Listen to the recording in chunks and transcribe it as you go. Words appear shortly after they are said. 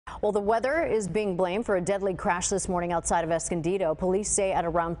Well, the weather is being blamed for a deadly crash this morning outside of Escondido. Police say at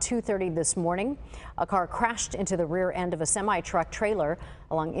around 2:30 this morning, a car crashed into the rear end of a semi-truck trailer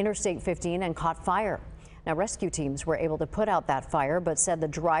along Interstate 15 and caught fire. Now, rescue teams were able to put out that fire, but said the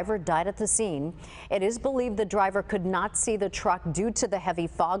driver died at the scene. It is believed the driver could not see the truck due to the heavy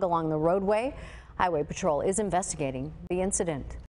fog along the roadway. Highway Patrol is investigating the incident.